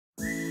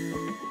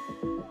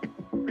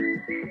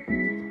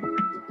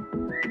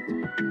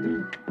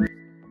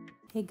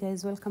Hey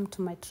guys, welcome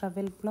to my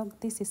travel vlog.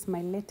 This is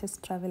my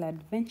latest travel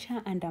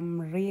adventure and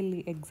I'm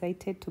really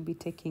excited to be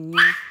taking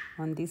you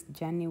on this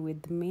journey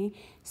with me.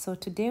 So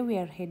today we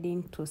are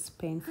heading to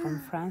Spain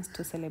from France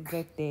to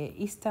celebrate the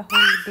Easter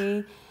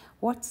holiday.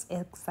 What's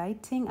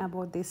exciting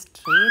about this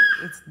trip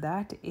is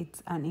that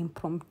it's an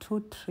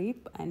impromptu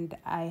trip and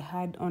I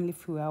had only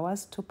few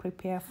hours to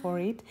prepare for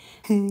it.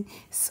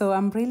 So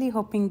I'm really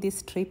hoping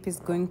this trip is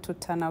going to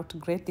turn out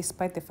great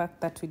despite the fact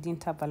that we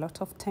didn't have a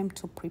lot of time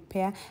to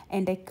prepare,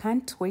 and I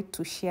can't wait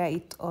to share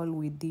it all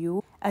with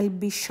you. I'll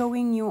be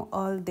showing you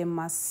all the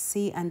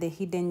must-see and the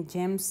hidden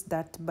gems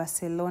that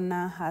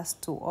Barcelona has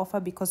to offer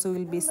because we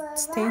will be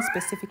staying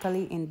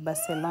specifically in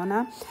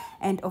Barcelona,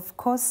 and of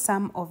course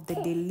some of the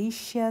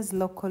delicious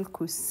local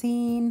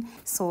cuisine.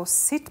 So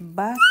sit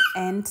back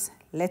and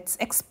let's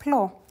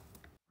explore.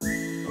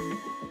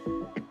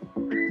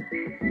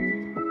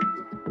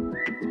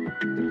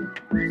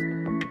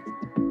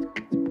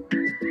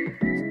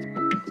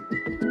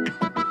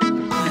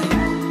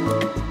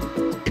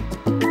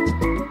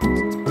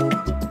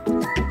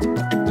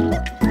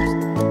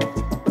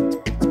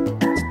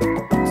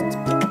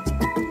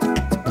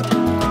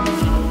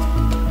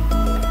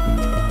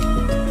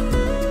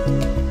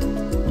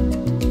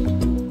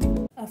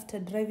 After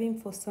driving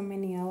for so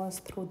many hours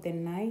through the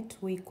night,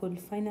 we could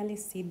finally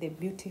see the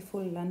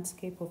beautiful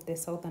landscape of the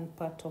southern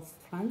part of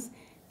France.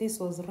 This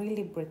was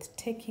really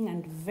breathtaking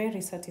and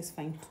very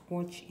satisfying to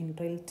watch in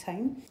real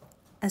time.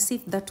 As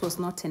if that was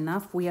not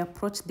enough, we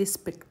approached this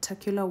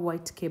spectacular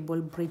white cable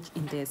bridge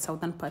in the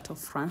southern part of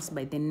France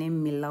by the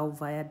name Millau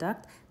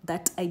Viaduct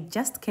that I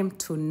just came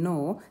to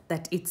know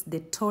that it's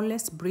the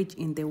tallest bridge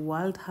in the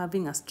world,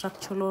 having a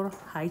structural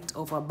height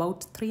of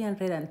about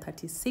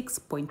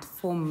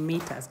 336.4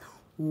 meters.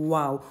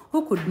 Wow,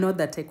 who could know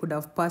that I could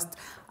have passed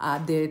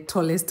the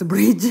tallest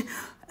bridge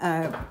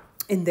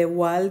in the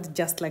world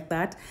just like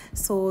that?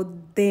 So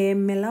the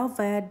Millau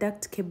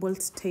Viaduct cable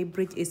stay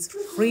bridge is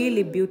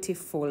really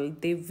beautiful.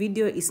 The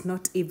video is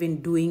not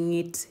even doing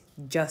it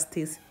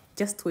justice.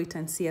 Just wait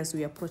and see as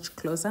we approach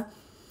closer.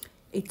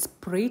 It's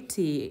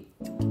pretty.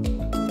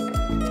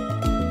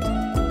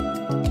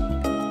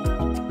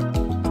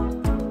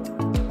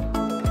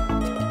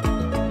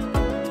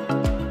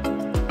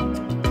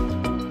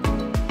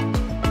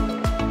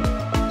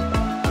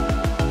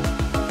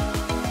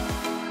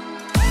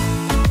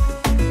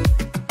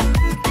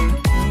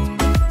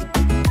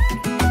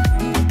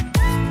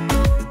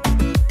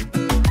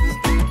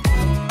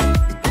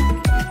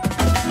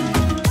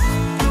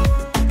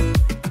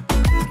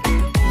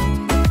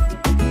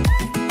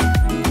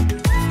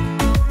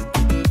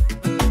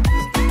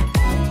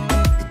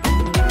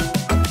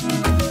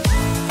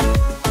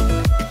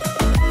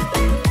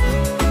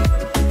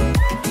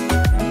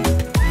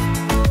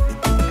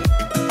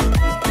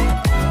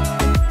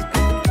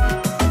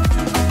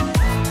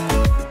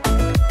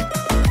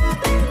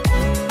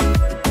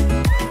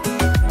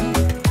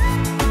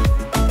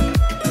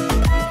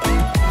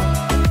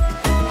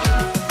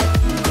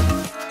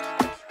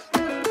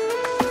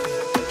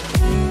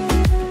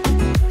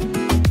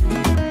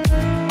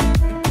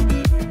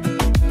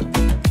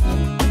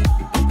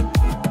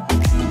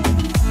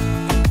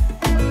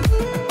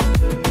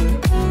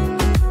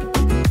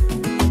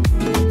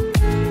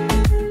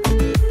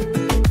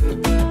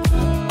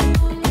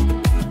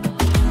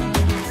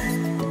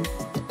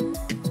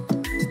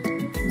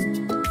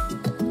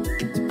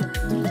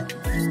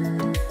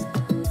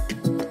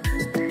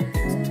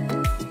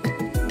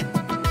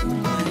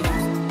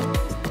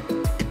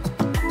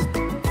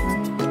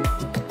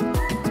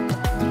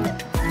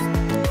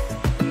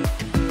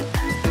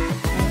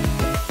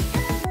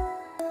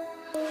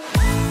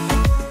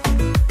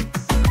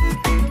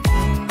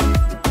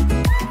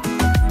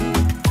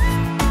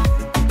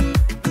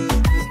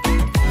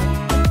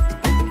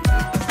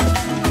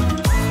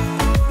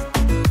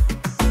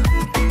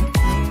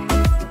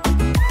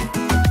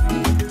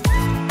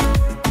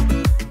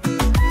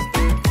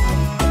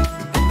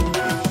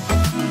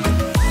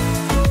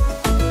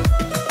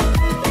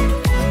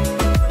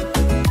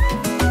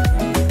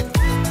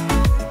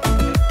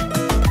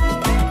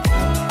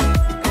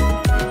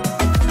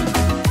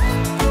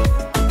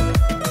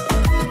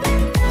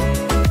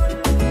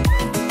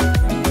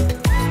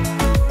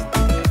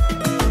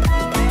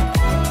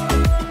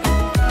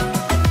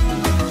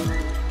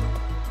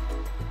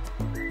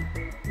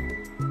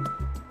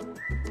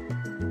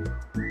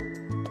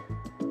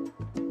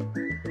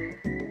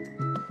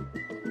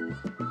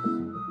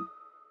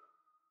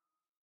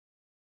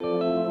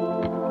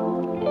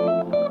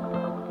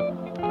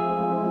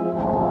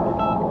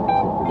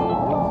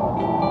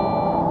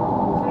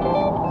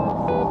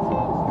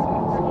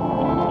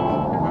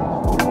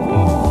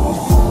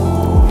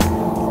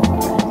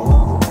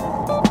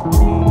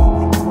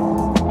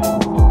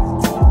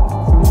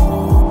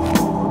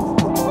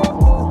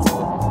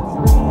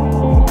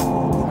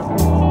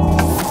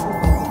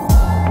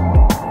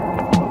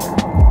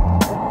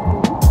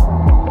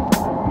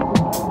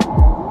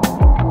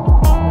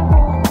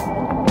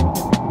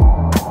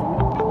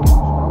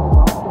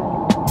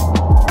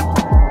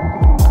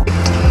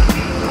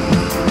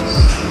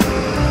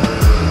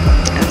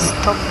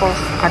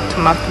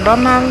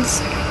 McDonald's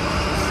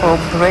for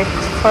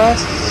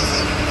breakfast.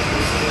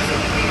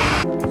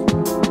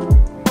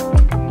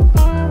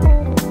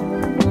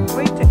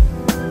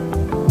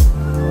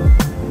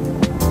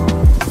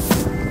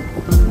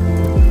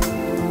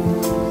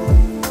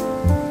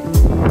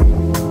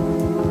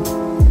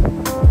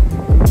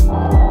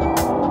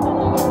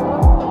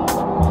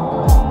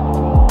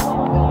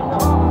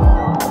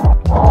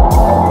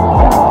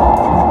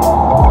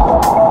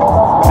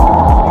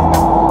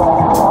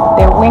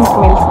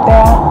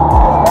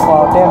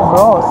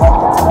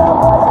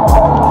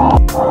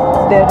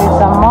 There is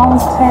a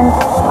mountain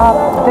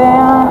up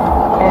there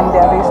and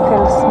there is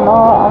still snow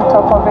on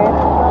top of it.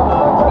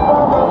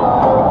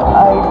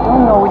 I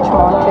don't know which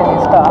mountain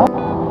is that.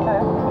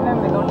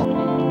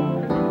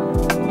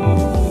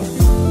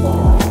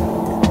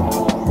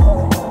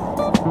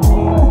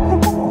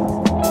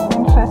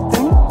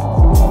 Interesting.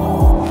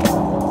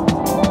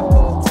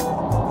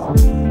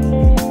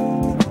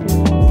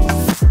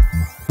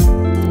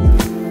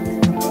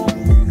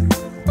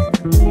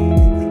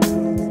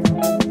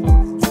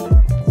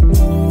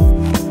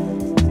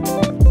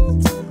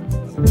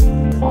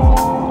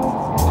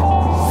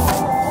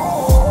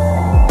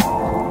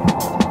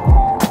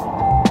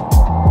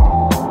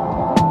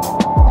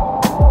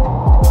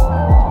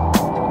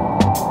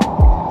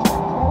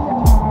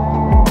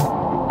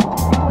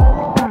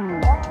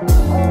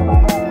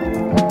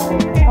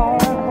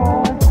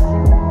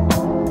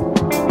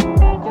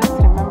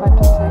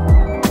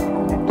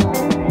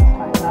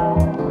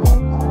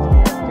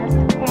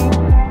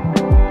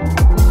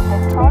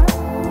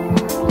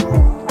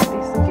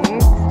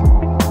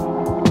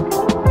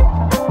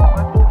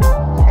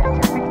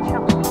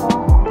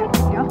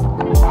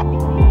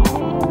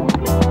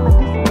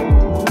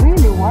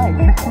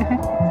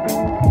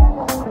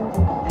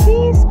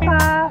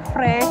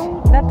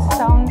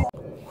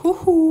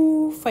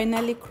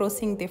 Finally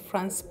crossing the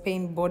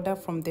France-Spain border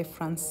from the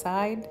France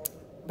side.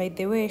 By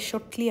the way,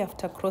 shortly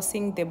after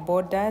crossing the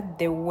border,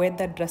 the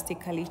weather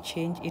drastically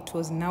changed. It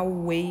was now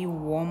way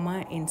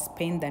warmer in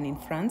Spain than in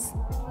France.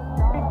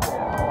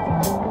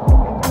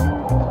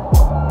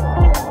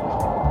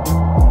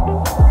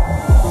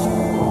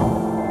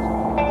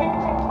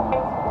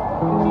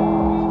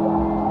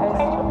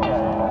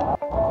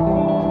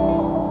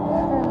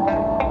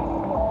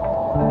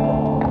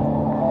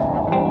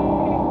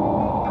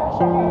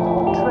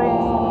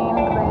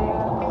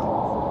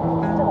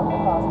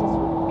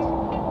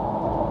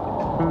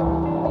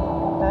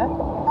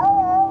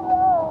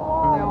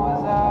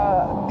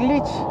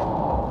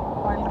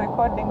 While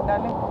recording,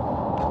 darling.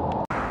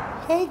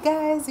 Hey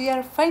guys, we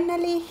are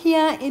finally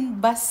here in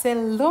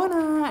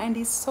Barcelona and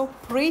it's so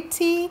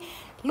pretty.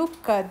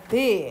 Look at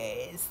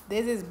this.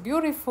 This is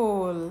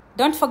beautiful.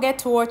 Don't forget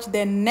to watch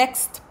the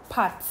next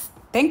part.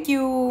 Thank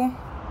you.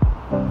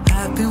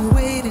 I've been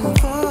waiting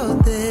for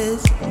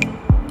this.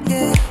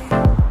 Yeah,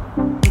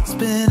 it's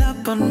been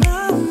up on my